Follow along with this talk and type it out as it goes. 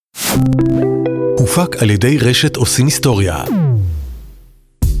הופק על ידי רשת עושים היסטוריה.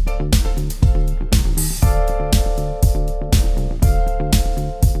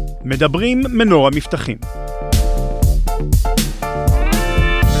 מדברים מנורה מבטחים.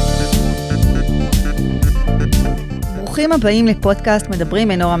 ברוכים הבאים לפודקאסט מדברים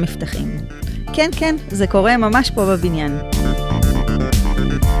מנורה מבטחים. כן, זה קורה ממש פה בבניין.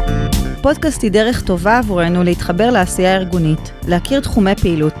 פודקאסט היא דרך טובה עבורנו להתחבר לעשייה ארגונית, להכיר תחומי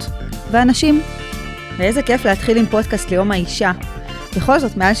פעילות ואנשים. ואיזה כיף להתחיל עם פודקאסט ליום האישה. בכל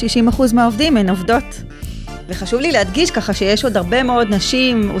זאת, מעל 60% מהעובדים הן עובדות. וחשוב לי להדגיש ככה שיש עוד הרבה מאוד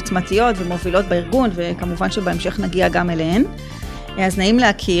נשים עוצמתיות ומובילות בארגון, וכמובן שבהמשך נגיע גם אליהן. אז נעים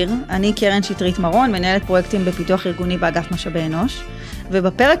להכיר, אני קרן שטרית מרון, מנהלת פרויקטים בפיתוח ארגוני באגף משאבי אנוש,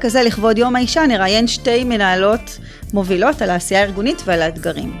 ובפרק הזה לכבוד יום האישה נראיין שתי מנהלות מובילות על העשייה הארגונית ועל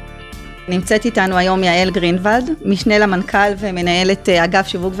האתגרים. נמצאת איתנו היום יעל גרינוולד, משנה למנכ"ל ומנהלת אגף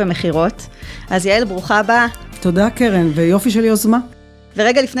שיווק ומחירות. אז יעל, ברוכה הבאה. תודה קרן, ויופי של יוזמה.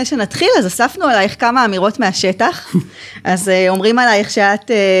 ורגע לפני שנתחיל, אז אספנו עלייך כמה אמירות מהשטח. אז אומרים עלייך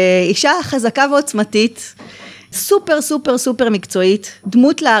שאת אישה חזקה ועוצמתית, סופר מקצועית,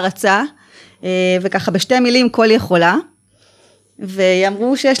 דמות להרצה, וככה בשתי מילים כל יכולה.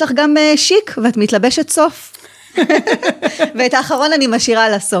 ואמרו שיש לך גם שיק, ואת מתלבשת סוף. ואת האחרון אני משאירה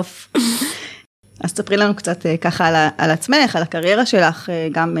לסוף. אז תספרי לנו קצת ככה על עצמך, על הקריירה שלך,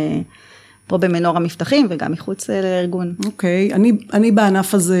 גם פה במנורה מבטחים וגם מחוץ לארגון. אוקיי, אני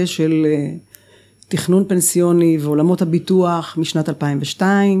בענף הזה של תכנון פנסיוני ועולמות הביטוח משנת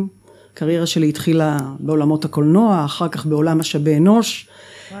 2002. הקריירה שלי התחילה בעולמות הקולנוע, אחר כך בעולם משאבי אנוש,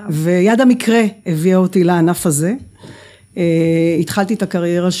 ויד המקרה הביאה אותי לענף הזה. התחלתי את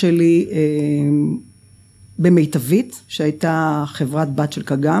הקריירה שלי במיטבית, שהייתה חברת בת של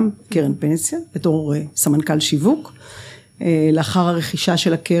קגם, קרן פנסיה, בתור סמנכ"ל שיווק. לאחר הרכישה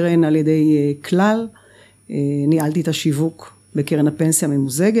של הקרן על ידי כלל, ניהלתי את השיווק בקרן הפנסיה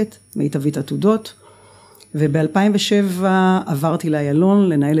ממוזגת, מיטבית עתודות, וב-2007 עברתי לאיילון,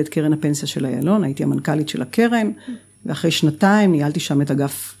 לנהל את קרן הפנסיה של האיילון, הייתי המנכ"לית של הקרן, ואחרי שנתיים ניהלתי שם את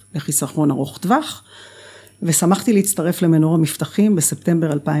אגף לחיסכון ארוך טווח, ושמחתי להצטרף למנורה מבטחים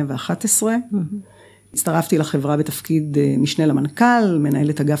בספטמבר 2011, הצטרפתי לחברה בתפקיד משנה למנכ"ל,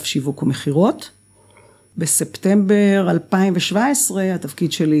 מנהלת אגף שיווק ומחירות. בספטמבר 2017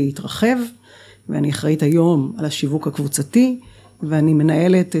 התפקיד שלי התרחב, ואני אחראית היום על השיווק הקבוצתי, ואני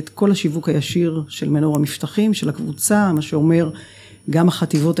מנהלת את כל השיווק הישיר של מנורה מבטחים, של הקבוצה, מה שאומר גם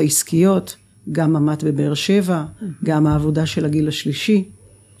החטיבות העסקיות, גם ממ"ט בבאר שבע, גם העבודה של הגיל השלישי,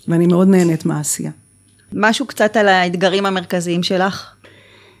 ואני מאוד נהנית מהעשייה. משהו קצת על האתגרים המרכזיים שלך?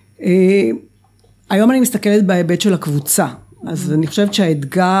 היום אני מסתכלת בהיבט של הקבוצה, אז אני חושבת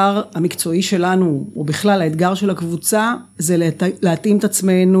שהאתגר המקצועי שלנו, או בכלל האתגר של הקבוצה, זה להתאים את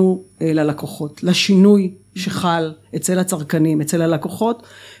עצמנו ללקוחות, לשינוי שחל אצל הצרכנים, אצל הלקוחות,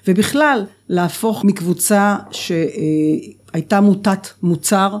 ובכלל להפוך מקבוצה שהייתה מוטת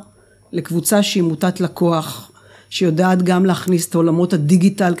מוצר, לקבוצה שהיא מוטת לקוח, שיודעת גם להכניס את עולמות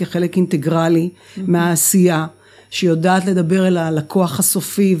הדיגיטל כחלק אינטגרלי מהעשייה, שיודעת לדבר אל הלקוח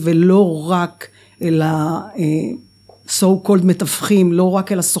הסופי ולא רק אל so called מתווכים, לא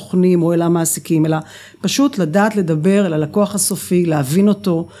רק אל הסוכנים או אל המעסיקים, אלא פשוט לדעת לדבר אל הלקוח הסופי, להבין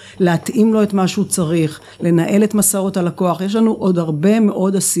אותו, להתאים לו את מה שהוא צריך, לנהל את מסעות הלקוח. יש לנו עוד הרבה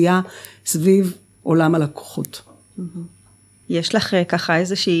מאוד עשייה סביב עולם הלקוחות. יש לך ככה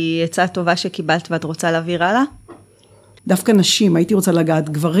איזושהי עצה טובה שקיבלת ואת רוצה להעביר הלאה? דווקא נשים, הייתי רוצה לגעת,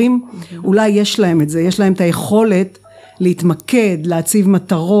 גברים, אולי יש להם את זה, יש להם את היכולת להתמקד, להציב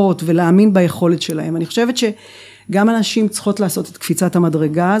מטרות ולהאמין ביכולת שלהם. אני חושבת שגם אנשים צריכות לעשות את קפיצת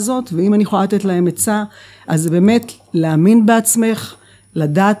המדרגה הזאת, ואם אני יכולה לתת להם עצה, אז זה באמת להאמין בעצמך,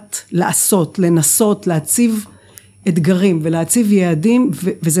 לדעת, לעשות, לנסות, להציב אתגרים ולהציב יעדים,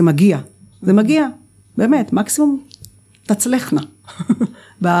 וזה מגיע. זה מגיע, באמת, מקסימום תצלחנה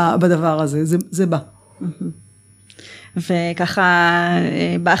בדבר הזה, זה בא. וככה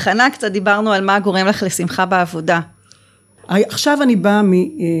בהכנה קצת דיברנו על מה גורם לך לשמחה בעבודה. עכשיו אני באה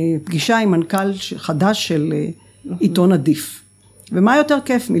מפגישה עם מנכ"ל חדש של עיתון עדיף. ומה יותר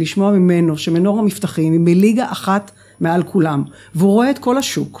כיף מלשמוע ממנו שמנורה מבטחים היא בליגה אחת מעל כולם. והוא רואה את כל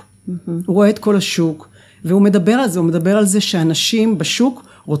השוק. הוא רואה את כל השוק. והוא מדבר על זה, הוא מדבר על זה שאנשים בשוק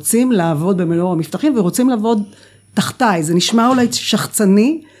רוצים לעבוד במנורה מבטחים ורוצים לעבוד תחתיי. זה נשמע אולי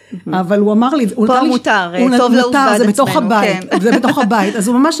שחצני, אבל הוא אמר לי, פה מותר, טוב לעובד עצמנו. זה בתוך הבית, זה בתוך הבית. אז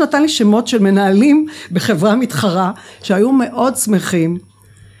הוא ממש נתן לי שמות של מנהלים בחברה מתחרה, שהיו מאוד שמחים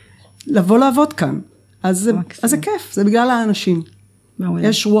לבוא לעבוד כאן. אז זה כיף, זה בגלל האנשים. מעולה.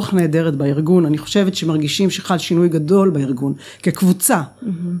 יש רוח נהדרת בארגון, אני חושבת שמרגישים שחל שינוי גדול בארגון, כקבוצה,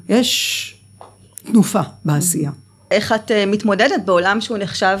 יש תנופה בעשייה. איך את מתמודדת בעולם שהוא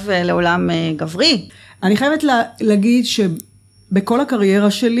נחשב לעולם גברי? אני חייבת להגיד שבכל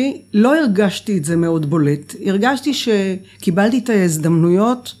הקריירה שלי לא הרגשתי את זה מאוד בולט. הרגשתי שקיבלתי את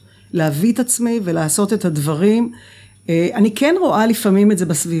ההזדמנויות להביא את עצמי ולעשות את הדברים. אני כן רואה לפעמים את זה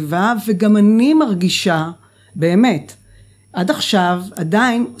בסביבה, וגם אני מרגישה, באמת, עד עכשיו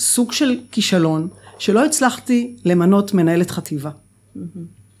עדיין סוג של כישלון, שלא הצלחתי למנות מנהלת חטיבה.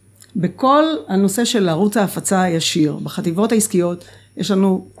 בכל הנושא של ערוץ ההפצה הישיר, בחטיבות העסקיות, יש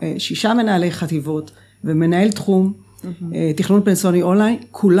לנו 6 מנהלי חטיבות, ומנהל תחום, תכנון פנסיוני אונליין,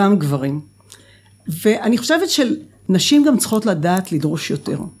 כולם גברים. ואני חושבת שנשים גם צריכות לדעת לדרוש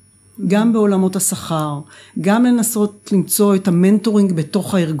יותר. גם בעולמות השכר, גם לנסות למצוא את המנטורינג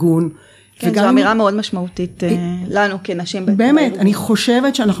בתוך הארגון. כן, זו אמירה מאוד משמעותית לנו כנשים. באמת, אני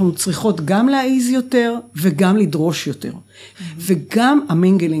חושבת שאנחנו צריכות גם להעיז יותר, וגם לדרוש יותר. וגם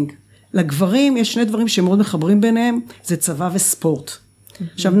המינגלינג. לגברים יש 2 דברים שמאוד מחברים ביניהם, זה צבא וספורט.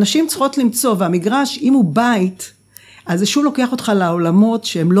 עכשיו, נשים צריכות למצוא, והמגרש, אם הוא בית, אז זה שוב לוקח אותך לעולמות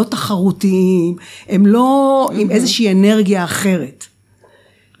שהם לא תחרותיים, הם לא עם איזושהי אנרגיה אחרת.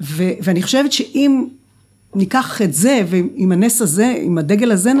 ואני חושבת שאם ניקח את זה, ועם הנס הזה, עם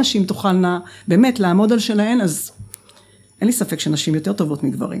הדגל הזה, נשים תוכלנה באמת לעמוד על שלהן, אז אין לי ספק שנשים יותר טובות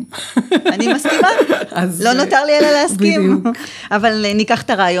מגברים. אני מסכימה, לא נותר לי אלא להסכים. אבל ניקח את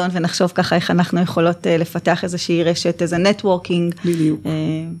הרעיון ונחשוב ככה איך אנחנו יכולות לפתח איזושהי רשת, איזה נטוורקינג. בדיוק.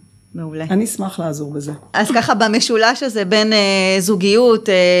 מעולה. אני אשמח לעזור בזה. אז ככה במשולש הזה בין זוגיות,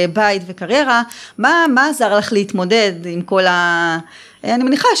 בית וקריירה, מה עזר לך להתמודד עם כל אני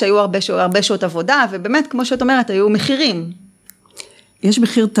מניחה שהיו הרבה שעות עבודה, ובאמת, כמו שאת אומרת, היו מחירים. יש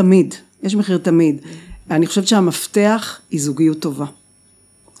מחיר תמיד. אני חושבת שהמפתח היא זוגיות טובה.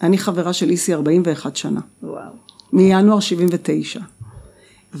 אני חברה של איסי 41 שנה. וואו. מינואר 79.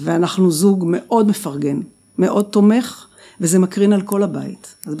 ואנחנו זוג מאוד מפרגן, מאוד תומך, וזה מקרין על כל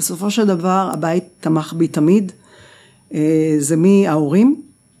הבית. אז בסופו של דבר, הבית תמך בי תמיד. זה מההורים,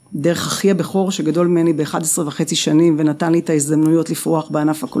 דרך אחי הבכור שגדול ממני ב-11.5 שנים, ונתן לי את ההזדמנויות לפרוח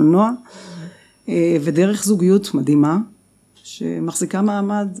בענף הקולנוע, ודרך זוגיות מדהימה, שמחזיקה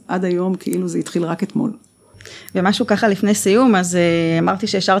מעמד עד היום, כאילו זה התחיל רק אתמול. ומשהו ככה לפני סיום, אז אמרתי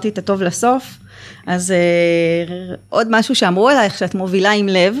שהשארתי את הטוב לסוף, אז עוד משהו שאמרו עלייך, שאת מובילה עם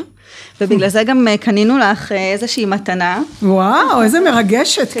לב, ובגלל זה גם קנינו לך איזושהי מתנה. וואו, איזה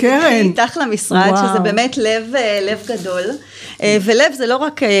מרגשת, קרן. איתך למשרד, שזה באמת לב גדול, ולב זה לא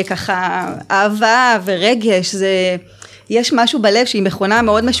רק ככה אהבה ורגש, יש משהו בלב שהיא מכונה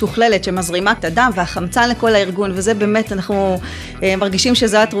מאוד משוכללת, שמזרימה את הדם והחמצן לכל הארגון, וזה באמת, אנחנו מרגישים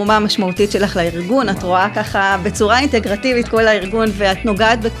שזו התרומה המשמעותית שלך לארגון, את רואה ככה בצורה אינטגרטיבית כל הארגון, ואת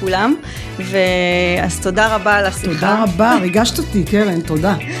נוגעת בכולם, אז תודה רבה על השיחה. תודה רבה, ריגשת אותי, קרן,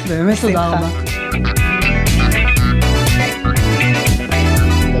 תודה, באמת תודה רבה.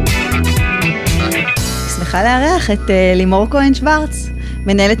 שמחה לארח את ולימור שוורץ,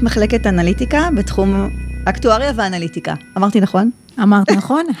 מנהלת מחלקת אנליטיקה בתחום אקטואריה ואנליטיקה. אמרתי נכון? אמרת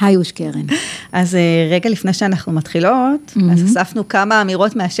נכון, היוש קרן. אז רגע לפני שאנחנו מתחילות, אז אספנו כמה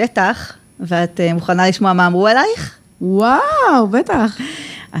אמירות מהשטח, ואת מוכנה לשמוע מה אמרו עלייך? וואו, בטח.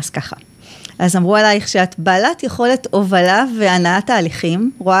 אז ככה. אז אמרו עלייך שאת בעלת יכולת הובלה והנעת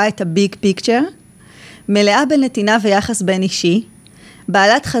תהליכים, רואה את הביג פיקצ'ר, מלאה בנתינה ויחס בין אישי,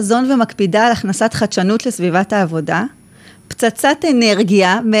 בעלת חזון ומקפידה על הכנסת חדשנות לסביבת העבודה, פצצת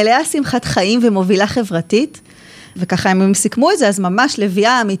אנרגיה, מלאה שמחת חיים ומובילה חברתית, וככה אם הם סיכמו את זה, אז ממש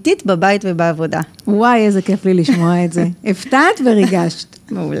לביאה אמיתית בבית ובעבודה. וואי, איזה כיף לי לשמוע את זה. הפתעת וריגשת.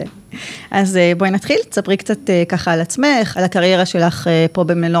 מעולה. אז בואי נתחיל, תספרי קצת ככה על עצמך, על הקריירה שלך פה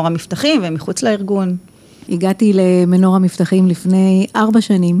במנורה מבטחים ומחוץ לארגון. הגעתי למנורה מבטחים לפני 4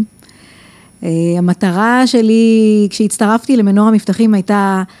 שנים. המטרה שלי, כשהצטרפתי למנורה מבטחים,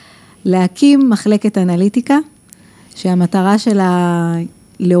 הייתה להקים מחלקת אנליטיקה, שהמטרה שלה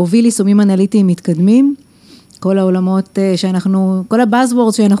להוביל יישומים אנליטיים מתקדמים, כל העולמות שאנחנו, כל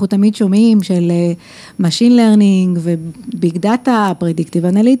הבאזוורדס שאנחנו תמיד שומעים, של Machine Learning וביג דאטה,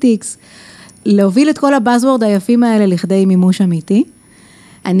 Predictive Analytics, להוביל את כל הבאזוורד היפים האלה לכדי מימוש אמיתי.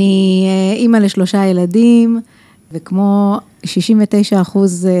 אני אימא ל3 ילדים, וכמו 69%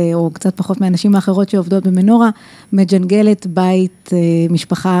 או קצת פחות מהנשים האחרות שעובדות במנורה, מג'נגלת בית,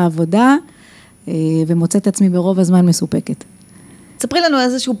 משפחה, עבודה, ומוצאת עצמי ברוב הזמן מסופקת. תספרי לנו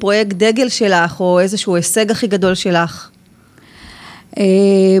איזשהו פרויקט דגל שלך, או איזשהו הישג הכי גדול שלך.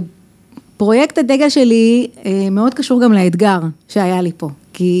 פרויקט הדגל שלי מאוד קשור גם לאתגר שהיה לי פה,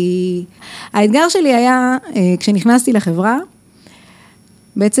 כי האתגר שלי היה, כשנכנסתי לחברה,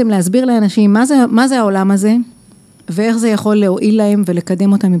 בעצם להסביר לאנשים מה זה העולם הזה, ואיך זה יכול להועיל להם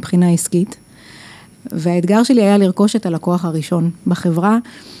ולקדם אותם מבחינה עסקית. והאתגר שלי היה לרכוש את הלקוח הראשון בחברה,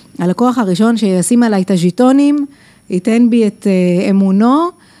 הלקוח הראשון שישים עליי את הז'יטונים, ייתן בי את אמונו,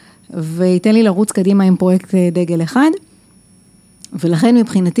 וייתן לי לרוץ קדימה עם פרויקט דגל אחד, ולכן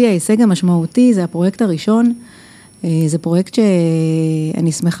מבחינתי ההישג המשמעותי זה הפרויקט הראשון, זה פרויקט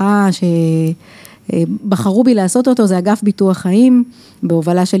שאני שמחה שבחרו בי לעשות אותו, זה אגף ביטוח חיים,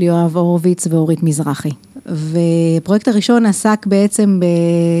 בהובלה של יואב הורוביץ ואורית מזרחי. והפרויקט הראשון עסק בעצם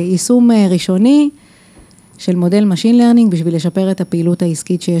ביישום ראשוני של מודל Machine Learning, בשביל לשפר את הפעילות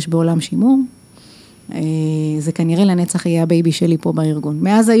העסקית שיש בעולם שימור. זה כנראה לנצח יהיה הבייבי שלי פה בארגון.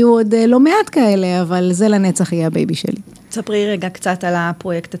 מאז היו עוד לא מעט כאלה, אבל זה לנצח יהיה הבייבי שלי. תספרי רגע קצת על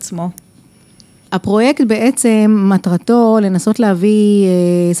הפרויקט עצמו. הפרויקט בעצם מטרתו לנסות להביא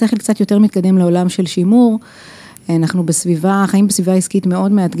שכל קצת יותר מתקדם לעולם של שימור. אנחנו חיים בסביבה עסקית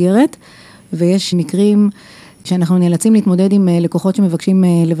מאוד מאתגרת, ויש מקרים שאנחנו נאלצים להתמודד עם לקוחות שמבקשים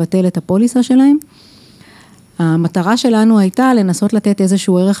לבטל את הפוליסה שלהם. המטרה שלנו הייתה לנסות לתת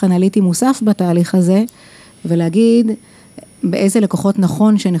איזשהו ערך אנליטי מוסף בתהליך הזה, ולהגיד באיזה לקוחות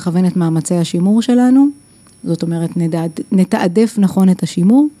נכון שנכוון את מאמצי השימור שלנו, זאת אומרת נתעדף נכון את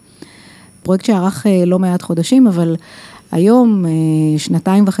השימור. פרויקט שערך לא מעט חודשים, אבל היום, 2.5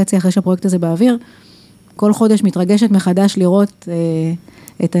 אחרי שהפרויקט הזה באוויר, כל חודש מתרגשת מחדש לראות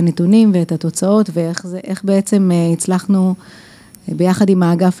את הנתונים ואת התוצאות, ואיך בעצם הצלחנו ביחד עם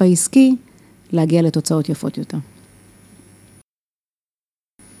האגף העסקי, להגיע לתוצאות יפות יותר.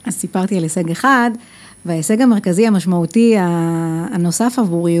 אז סיפרתי על הישג אחד, וההישג המרכזי המשמעותי הנוסף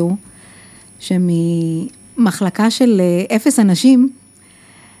עבורי הוא, שממחלקה של 0 אנשים,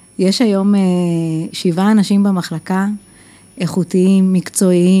 יש היום 7 אנשים במחלקה, איכותיים,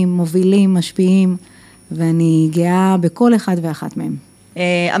 מקצועיים, מובילים, משפיעים, ואני גאה בכל אחד ואחת מהם.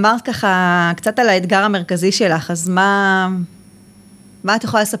 אמרת ככה קצת על האתגר המרכזי שלך, אז מה את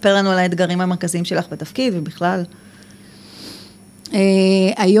יכולה לספר לנו על האתגרים המרכזיים שלך בתפקיד ובכלל?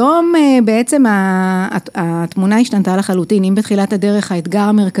 היום בעצם התמונה השתנתה לחלוטין. אם בתחילת הדרך האתגר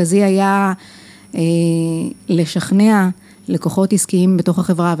המרכזי היה לשכנע לקוחות עסקיים בתוך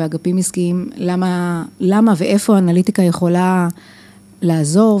החברה ואגפים עסקיים, למה ואיפה האנליטיקה יכולה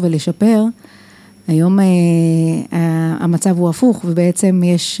לעזור ולשפר, היום המצב הוא הפוך, ובעצם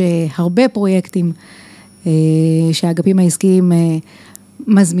יש הרבה פרויקטים שהאגפים העסקיים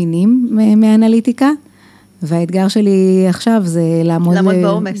מזמינים מהאנליטיקה, והאתגר שלי עכשיו זה לעמוד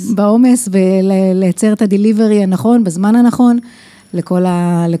בעומס ולייצר את הדליברי הנכון, בזמן הנכון, לכל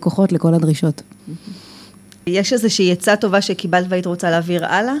הלקוחות, לכל הדרישות. יש איזושהי עצה טובה שקיבלת והיית רוצה להעביר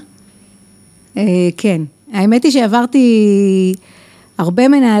הלאה? כן. האמת היא שעברתי הרבה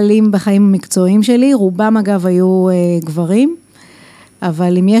מנהלים בחיים המקצועיים שלי, רובם אגב היו גברים,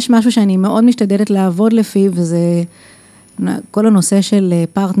 אבל אם יש משהו שאני מאוד משתדלת לעבוד לפיו, זה כל הנושא של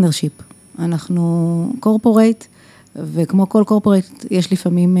פרטנרשיפ. אנחנו קורפורייט, וכמו כל קורפורייט יש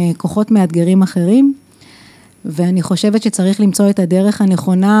לפעמים כוחות מאתגרים אחרים, ואני חושבת שצריך למצוא את הדרך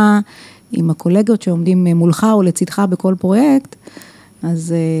הנכונה עם הקולגות שעומדים מולך או לצדך בכל פרויקט,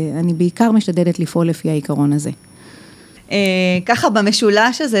 אז אני בעיקר משתדלת לפעול לפי העיקרון הזה. ככה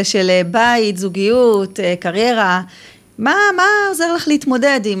במשולש הזה של בית, זוגיות, קריירה, מה עוזר לך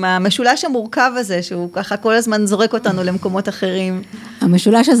להתמודד עם המשולש המורכב הזה, שהוא ככה כל הזמן זורק אותנו למקומות אחרים?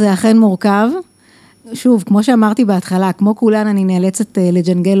 המשולש הזה אכן מורכב. שוב, כמו שאמרתי בהתחלה, כמו כולן אני נאלצת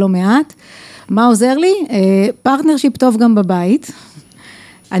לג'נגל לא מעט. מה עוזר לי? פרטנרשיפ טוב גם בבית.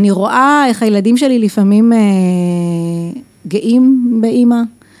 אני רואה איך הילדים שלי לפעמים גאים באמא,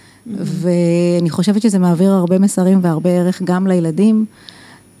 ואני חושבת שזה מעביר הרבה מסרים והרבה ערך גם לילדים,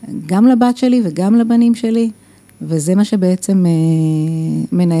 גם לבת שלי וגם לבנים שלי, וזה מה שבעצם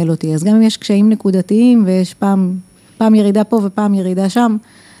מנהל אותי. אז גם אם יש קשיים נקודתיים ויש פעם ירידה פה ופעם ירידה שם,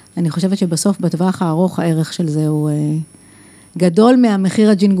 אני חושבת שבסוף בטווח הארוך הערך של זה הוא גדול מהמחיר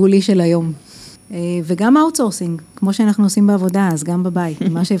הג'ינגולי של היום. וגם האוטסורסינג, כמו שאנחנו עושים בעבודה, אז גם בבית,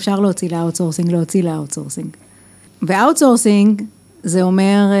 מה שאפשר להוציא לאוטסורסינג, להוציא לאוטסורסינג. ואוטסורסינג, זה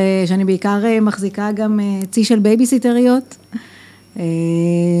אומר שאני בעיקר מחזיקה גם צי של בייביסיטריות,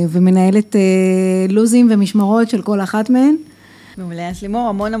 ומנהלת לוזים ומשמרות של כל אחת מהן. מעולה, אז לימור,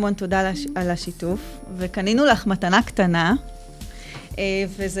 המון תודה על השיתוף, וקנינו לך מתנה קטנה,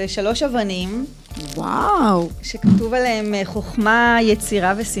 וזה 3 אבנים. וואו. שכתוב עליהם חוכמה,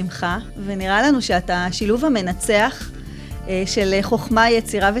 יצירה ושמחה, ונראה לנו שאתה שילוב המנצח של חוכמה,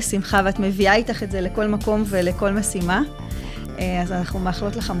 יצירה ושמחה, ואת מביאה איתך את זה לכל מקום ולכל משימה, אז אנחנו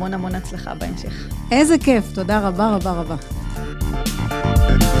מאחלות לך המון הצלחה בהמשך. איזה כיף, תודה רבה.